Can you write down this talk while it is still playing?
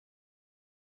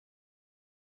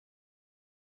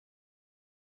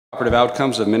Operative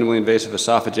outcomes of minimally invasive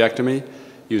esophagectomy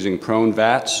using prone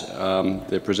VATS.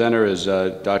 The presenter is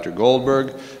Dr.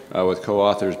 Goldberg with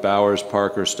co-authors Bowers,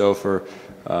 Parker, Stouffer,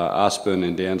 Ospen,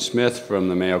 and Dan Smith from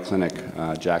the Mayo Clinic,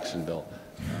 Jacksonville.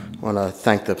 I want to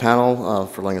thank the panel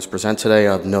for letting us present today.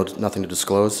 I have nothing to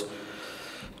disclose.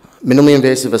 Minimally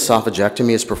invasive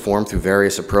esophagectomy is performed through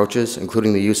various approaches,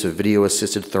 including the use of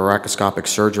video-assisted thoracoscopic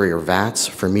surgery, or VATS,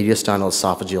 for mediastinal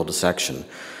esophageal dissection.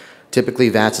 Typically,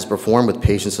 VATS is performed with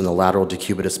patients in the lateral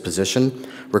decubitus position,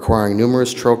 requiring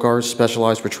numerous trocars,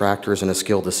 specialized retractors, and a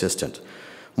skilled assistant.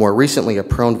 More recently, a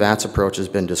prone VATS approach has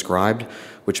been described,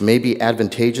 which may be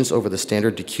advantageous over the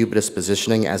standard decubitus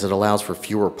positioning as it allows for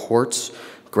fewer ports,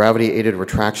 gravity-aided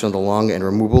retraction of the lung, and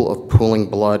removal of pooling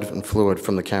blood and fluid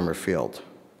from the camera field.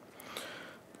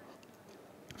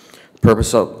 The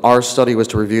purpose of our study was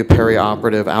to review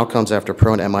perioperative outcomes after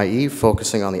prone MIE,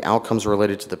 focusing on the outcomes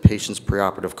related to the patient's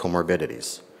preoperative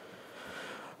comorbidities.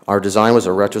 Our design was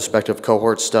a retrospective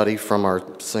cohort study from our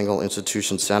single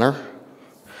institution center.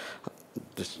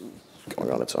 This is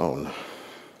going on its own.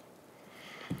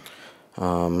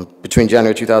 Between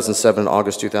January 2007 and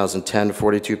August 2010,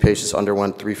 42 patients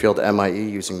underwent three-field MIE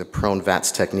using the prone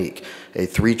VATS technique. A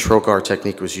three-trocar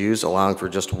technique was used, allowing for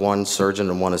just one surgeon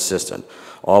and one assistant.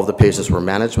 All of the patients were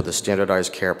managed with a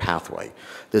standardized care pathway.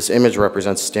 This image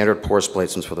represents standard porous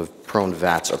placements for the prone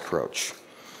VATS approach.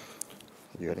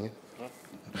 You getting it?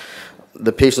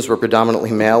 The patients were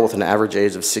predominantly male with an average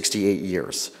age of 68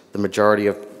 years. The majority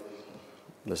of,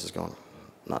 this is going,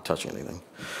 not touching anything.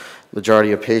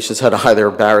 Majority of patients had either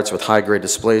Barrett's with high-grade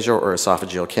dysplasia or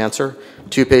esophageal cancer.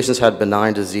 2 patients had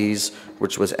benign disease,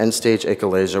 which was end-stage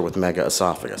achalasia with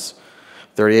megaesophagus.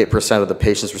 38% of the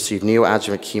patients received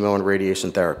neoadjuvant chemo and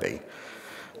radiation therapy.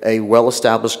 A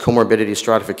well-established comorbidity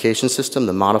stratification system,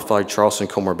 the modified Charlson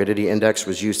Comorbidity Index,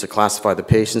 was used to classify the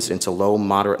patients into low,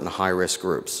 moderate, and high-risk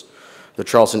groups. The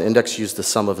Charlson Index used the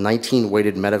sum of 19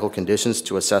 weighted medical conditions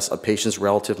to assess a patient's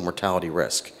relative mortality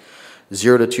risk.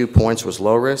 0 to 2 points was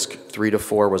low risk, 3 to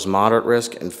 4 was moderate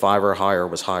risk, and 5 or higher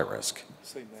was high risk.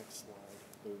 Say next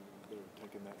slide. They're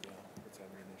taking that down. It's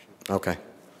having an issue. Okay,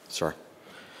 sorry.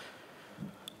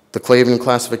 The Clavin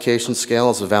classification scale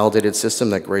is a validated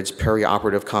system that grades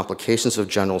perioperative complications of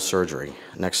general surgery.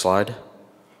 Next slide.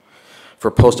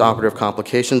 For postoperative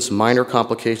complications, minor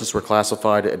complications were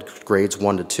classified at grades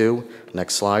 1 to 2.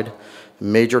 Next slide.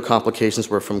 Major complications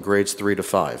were from grades 3 to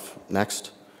 5.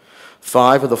 Next.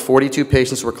 5 of the 42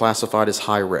 patients were classified as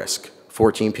high risk.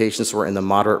 14 patients were in the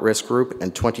moderate risk group,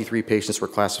 and 23 patients were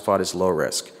classified as low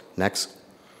risk. Next.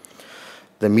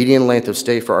 The median length of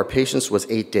stay for our patients was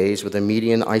 8 days, with a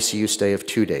median ICU stay of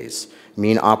 2 days.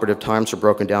 Mean operative times were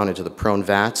broken down into the prone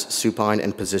VATS, supine,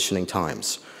 and positioning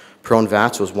times. Prone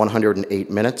VATS was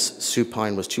 108 minutes,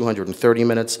 supine was 230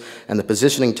 minutes, and the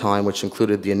positioning time, which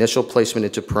included the initial placement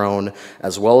into prone,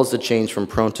 as well as the change from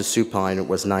prone to supine,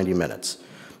 was 90 minutes.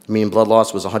 Mean blood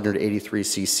loss was 183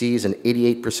 cc's, and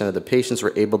 88% of the patients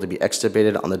were able to be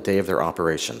extubated on the day of their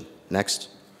operation. Next.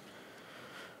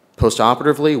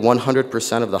 Postoperatively,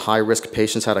 100% of the high-risk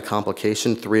patients had a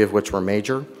complication, 3 of which were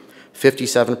major.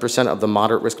 57% of the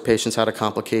moderate-risk patients had a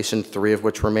complication, 3 of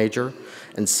which were major.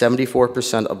 And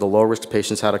 74% of the low-risk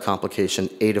patients had a complication,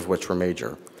 8 of which were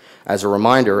major. As a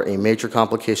reminder, a major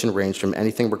complication ranged from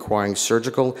anything requiring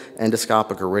surgical,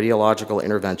 endoscopic, or radiological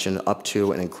intervention up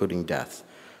to and including death.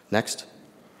 Next.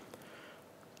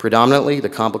 Predominantly, the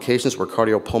complications were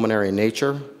cardiopulmonary in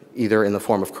nature, either in the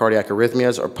form of cardiac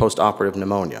arrhythmias or postoperative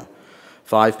pneumonia.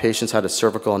 5 patients had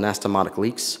cervical anastomotic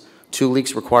leaks. 2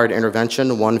 leaks required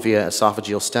intervention, 1 via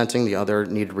esophageal stenting, the other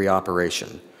needed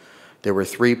reoperation. There were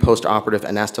 3 postoperative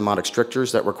anastomotic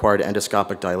strictures that required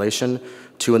endoscopic dilation,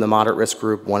 2 in the moderate risk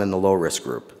group, 1 in the low risk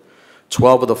group.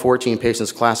 12 of the 14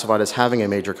 patients classified as having a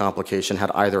major complication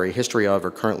had either a history of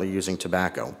or currently using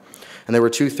tobacco. And there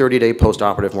were 2 30-day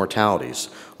postoperative mortalities,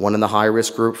 1 in the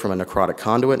high-risk group from a necrotic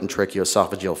conduit and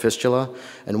tracheoesophageal fistula,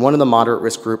 and 1 in the moderate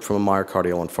risk group from a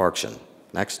myocardial infarction.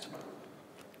 Next.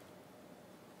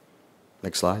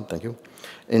 Next slide, thank you.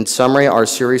 In summary, our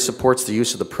series supports the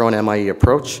use of the prone MIE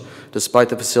approach, despite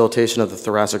the facilitation of the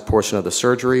thoracic portion of the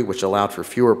surgery, which allowed for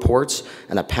fewer ports,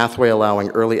 and a pathway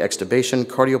allowing early extubation,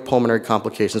 cardiopulmonary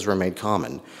complications remained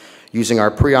common. Using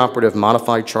our preoperative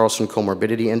modified Charlson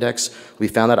Comorbidity Index, we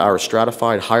found that our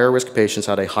stratified higher-risk patients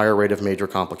had a higher rate of major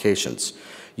complications.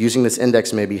 Using this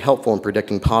index may be helpful in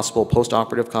predicting possible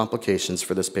postoperative complications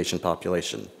for this patient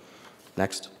population.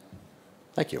 Next.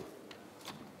 Thank you.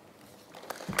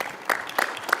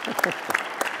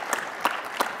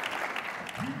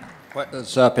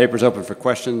 This paper's open for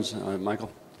questions. Michael?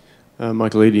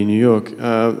 Michael Eady, New York.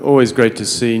 Always great to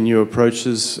see new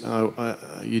approaches.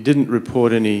 you didn't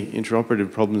report any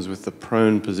intraoperative problems with the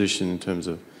prone position in terms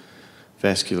of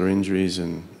vascular injuries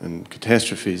and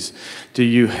catastrophes. Do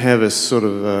you have a sort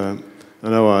of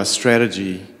an OR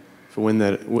strategy for when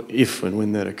that, if and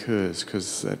when that occurs?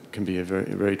 Because that can be a very,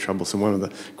 very troublesome. One of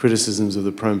the criticisms of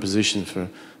the prone position for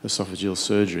esophageal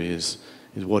surgery is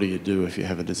what do you do if you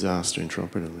have a disaster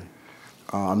intraoperatively?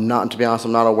 To be honest,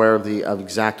 I'm not aware of the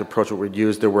exact approach that we'd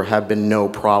use. There have been no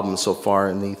problems so far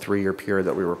in the 3-year period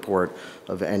that we report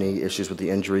of any issues with the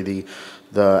injury.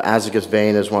 The azygos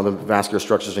vein is one of the vascular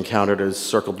structures encountered. It is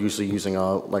circled usually using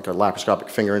like a laparoscopic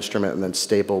finger instrument and then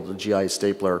stapled, the GI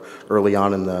stapler, early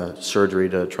on in the surgery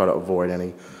to try to avoid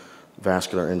any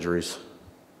vascular injuries.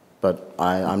 But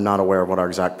I'm not aware of what our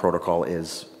exact protocol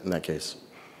is in that case.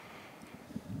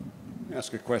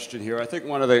 Ask a question here. I think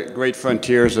one of the great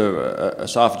frontiers of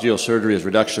esophageal surgery is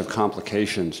reduction of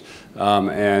complications,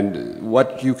 and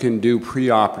what you can do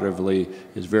preoperatively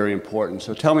is very important.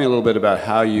 So tell me a little bit about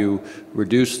how you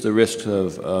reduce the risks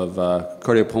of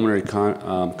cardiopulmonary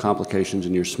complications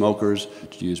in your smokers.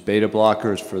 Do you use beta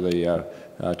blockers for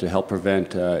to help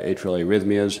prevent atrial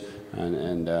arrhythmias,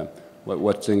 and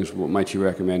what things might you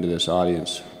recommend to this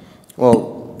audience?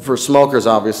 Well, for smokers,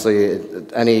 obviously,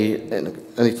 any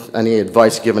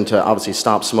advice given to obviously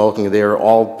stop smoking,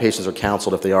 all patients are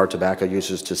counseled if they are tobacco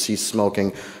users to cease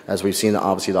smoking, as we've seen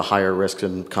obviously the higher risk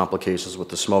and complications with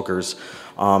the smokers.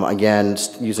 Again,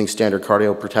 using standard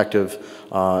cardioprotective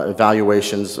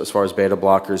evaluations as far as beta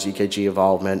blockers, EKG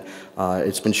involvement.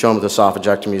 It's been shown with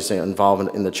esophagectomies,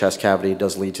 involvement in the chest cavity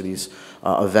does lead to these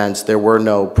events. There were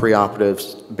no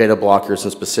preoperative beta blockers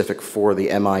in specific for the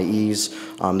MIEs.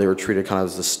 They were treated kind of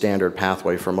as the standard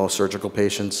pathway for most surgical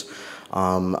patients.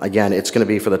 Again, it's going to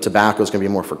be for the tobacco, it's going to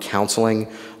be more for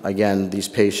counseling. Again, these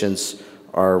patients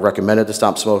are recommended to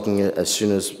stop smoking as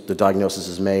soon as the diagnosis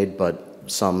is made, but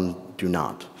some do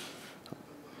not.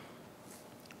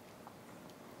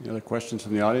 Any other questions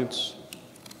from the audience?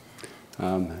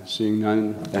 Seeing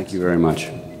none, thank you very much.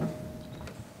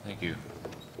 Thank you.